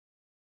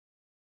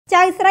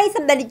ចៅស្រីស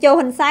ម្ដេចជោ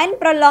ហ៊ុនសែន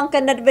ប្រឡងគ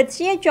ណិតវិទ្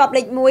យាជាប់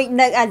លេខ1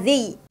នៅអា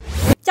ស៊ី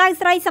ចៅ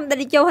ស្រីសម្ដេច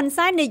ជោហ៊ុន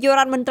សែននាយក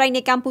រដ្ឋមន្ត្រី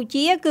នៃកម្ពុ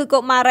ជាគឺកុ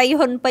មារី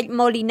ហ៊ុនពេជ្រ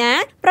ម៉ូលីណា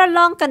ប្រឡ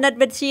ងគណិត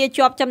វិទ្យា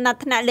ជាប់ចំណាត់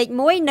ថ្នាក់លេខ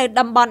1នៅ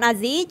តំបន់អា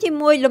ស៊ីជា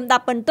មួយលំដា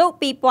ប់ពិន្ទុ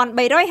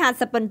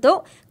2350ពិន្ទុ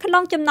ក្នុ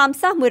ងចំណោម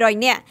សិស្ស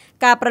100នាក់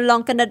ការប្រឡង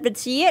គណិតវិ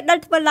ទ្យាដែល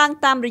ធ្វើឡើង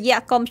តាមរយៈ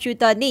កុំព្យូ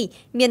ទ័រនេះ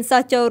មានសិ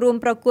ស្សចូលរួម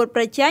ប្រកួត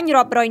ប្រជែង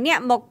រាប់រយនា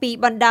ក់មកពី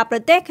បណ្ដាប្រ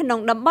ទេសក្នុង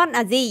តំបន់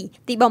អាស៊ី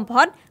ទីបំ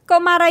ផុតកុ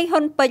មារី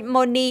ហ៊ុនពេជ្រ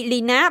ម៉ូនីលី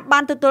ណាបា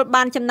នទទួល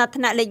បានចំណាត់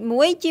ថ្នាក់លេខ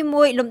1ជា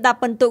មួយលំដាប់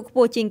ពិន្ទុខ្ព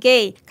ស់ជាងគេ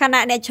ខ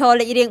ណៈអ្នកឈរ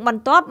លេខរៀងប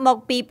ន្ទាប់មក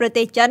ពីប្រ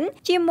ទេសចិន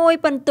ជាមួយ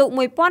ពិន្ទុ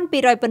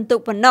1200ពិន្ទុ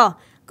ប៉ុណ្ណោះ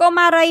កុ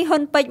មារីហ៊ុ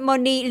នពេជ្រម៉ូ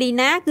នីលី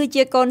ណាគឺ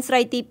ជាកូនស្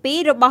រីទី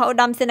2របស់ឧ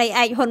ត្តមសេនីយ៍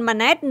ឯកហ៊ុនម៉ា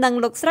ណែតនិង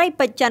លោកស្រី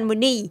ពេជ្រច័ន្ទមុ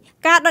នី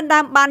ការដណ្ដើ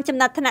មបានចំ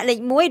ណាត់ថ្នាក់លេខ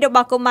1រប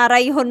ស់កុមា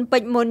រីហ៊ុនពេ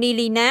ជ្រម៉ូនី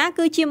លីណា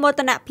គឺជាមោ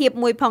ទនភាព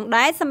មួយផង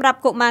ដែរសម្រាប់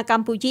កុមារក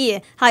ម្ពុជា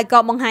ហើយក៏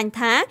បង្ហាញ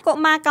ថាកុ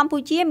មារកម្ពុ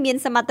ជាមាន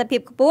សមត្ថភា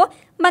ពខ្ពស់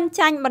មិន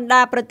ចាញ់បណ្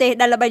ដាប្រទេស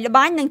ដែលល្បីល្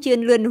បាញនិងជឿន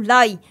លឿននោះ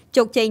ឡើយ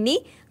ជោគជ័យនេះ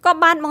ក៏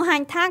បានបង្ហា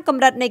ញថាក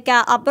ម្រិតនៃកា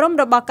រអប់រំ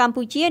របស់កម្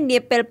ពុជានា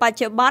ពេលបច្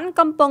ចុប្បន្ន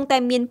កំពុងតែ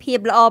មានភាព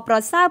ល្អប្រ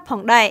សើរផ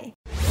ងដែរ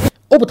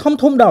ឧបត្ថម្ភ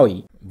ធំដោយ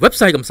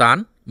website កំសាន្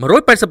ត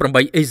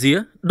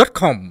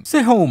 188asia.com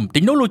Sehome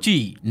Technology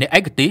អ្នកឯ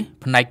កទេស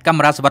ផ្នែកកា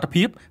មេរ៉ាសុវត្ថិ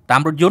ភាពតា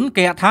មរថយន្ត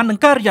គេហដ្ឋាននិង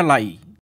ការិយាល័យ